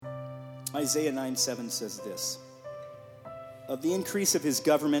Isaiah 9:7 says this: "Of the increase of his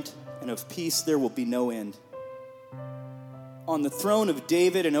government and of peace there will be no end. On the throne of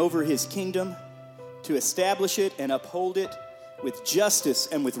David and over his kingdom, to establish it and uphold it with justice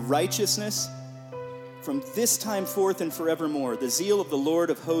and with righteousness, from this time forth and forevermore. The zeal of the Lord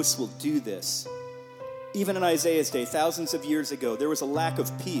of hosts will do this." Even in Isaiah's day, thousands of years ago, there was a lack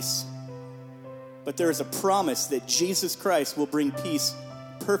of peace. But there is a promise that Jesus Christ will bring peace,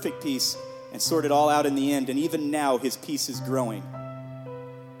 perfect peace, and sort it all out in the end. And even now, his peace is growing.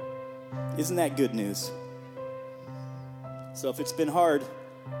 Isn't that good news? So if it's been hard,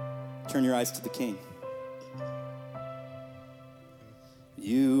 turn your eyes to the King.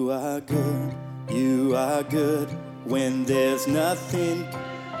 You are good when there's nothing.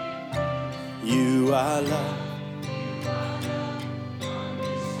 You are love.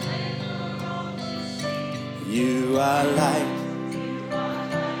 You are light.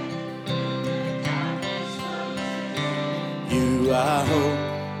 You are hope.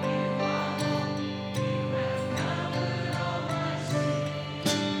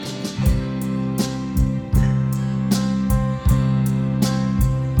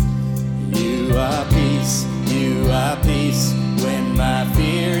 You are peace when my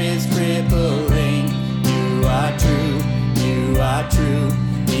fear is crippling. You are true,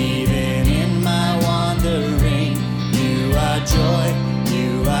 even in my wandering. You are joy,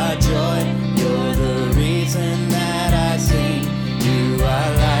 you're the reason that I sing. You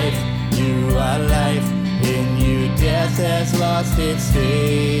are life, in you death has lost its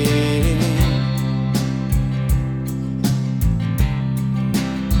sting.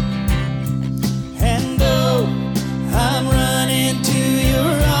 I'm running to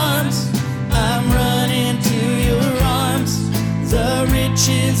your arms. I'm running to your arms. The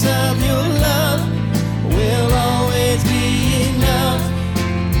riches of your love will always be enough.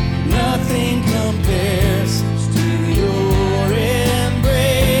 Nothing compares to your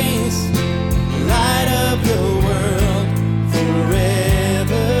embrace. Light of the world,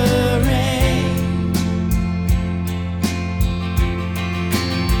 forever reign.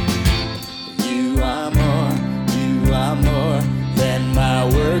 You are more than my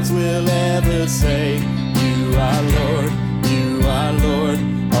words will ever say. You are Lord,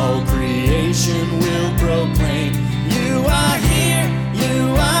 all creation will proclaim. You are here,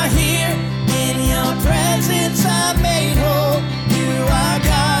 in your presence I'm made whole. You are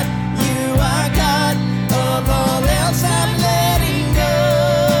God, of all else I'm letting go.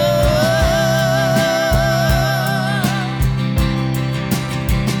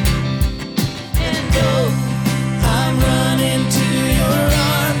 And I'm running to your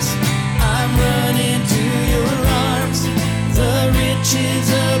arms. I'm running to your arms. The riches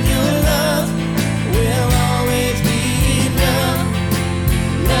of your love will always be enough.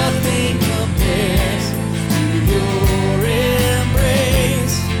 Nothing compares to your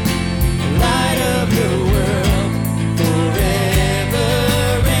embrace. Light of the world, forever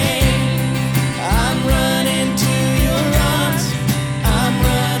reign. I'm running to your arms. I'm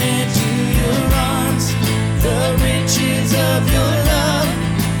running to your arms. The riches of your love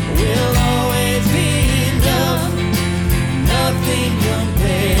will always be enough. Nothing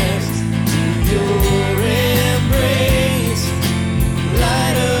compares to your embrace.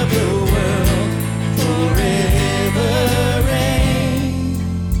 Light of the world, forever reign.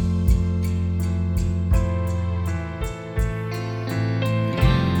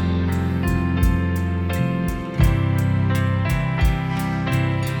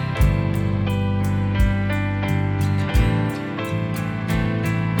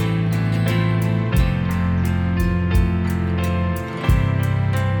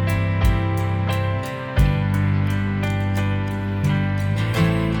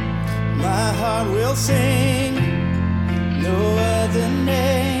 My heart will sing, no other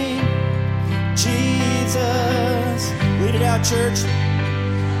name, Jesus. Lead it out, church.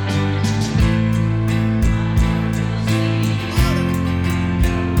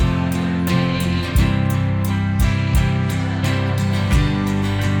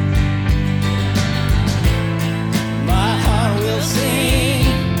 My heart will sing,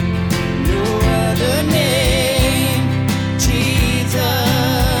 no other name,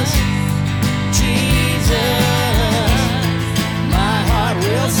 Jesus. My heart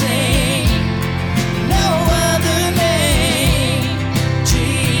will sing, no other name,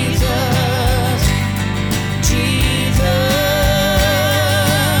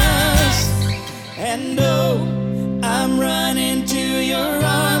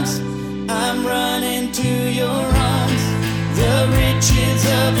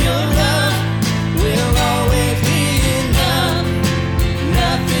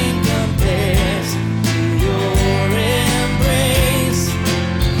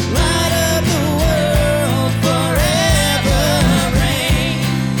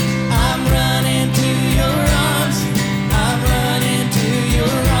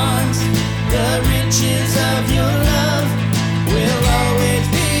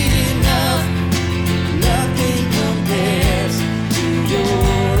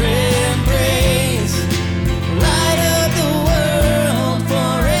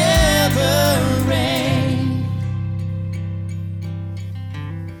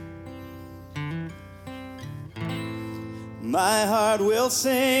 My heart will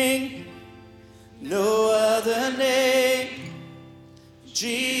sing, no other name.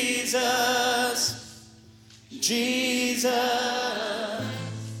 Jesus, Jesus.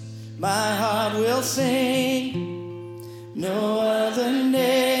 My heart will sing, no other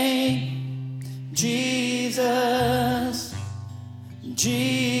name. Jesus,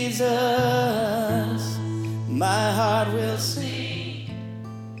 Jesus. My heart will sing,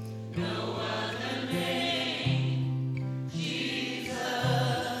 no other name.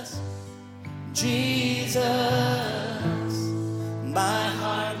 Jesus, Jesus. My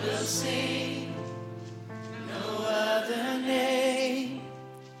heart will sing, no other name.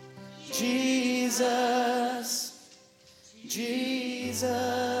 Jesus, Jesus.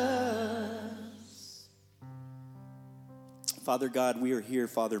 Father God, we are here,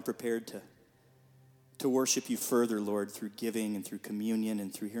 Father, prepared to worship you further, Lord, through giving and through communion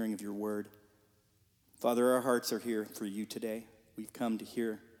and through hearing of your word. Father, our hearts are here for you today. We've come to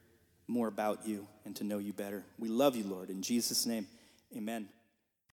hear more about you and to know you better. We love you, Lord. In Jesus' name, amen.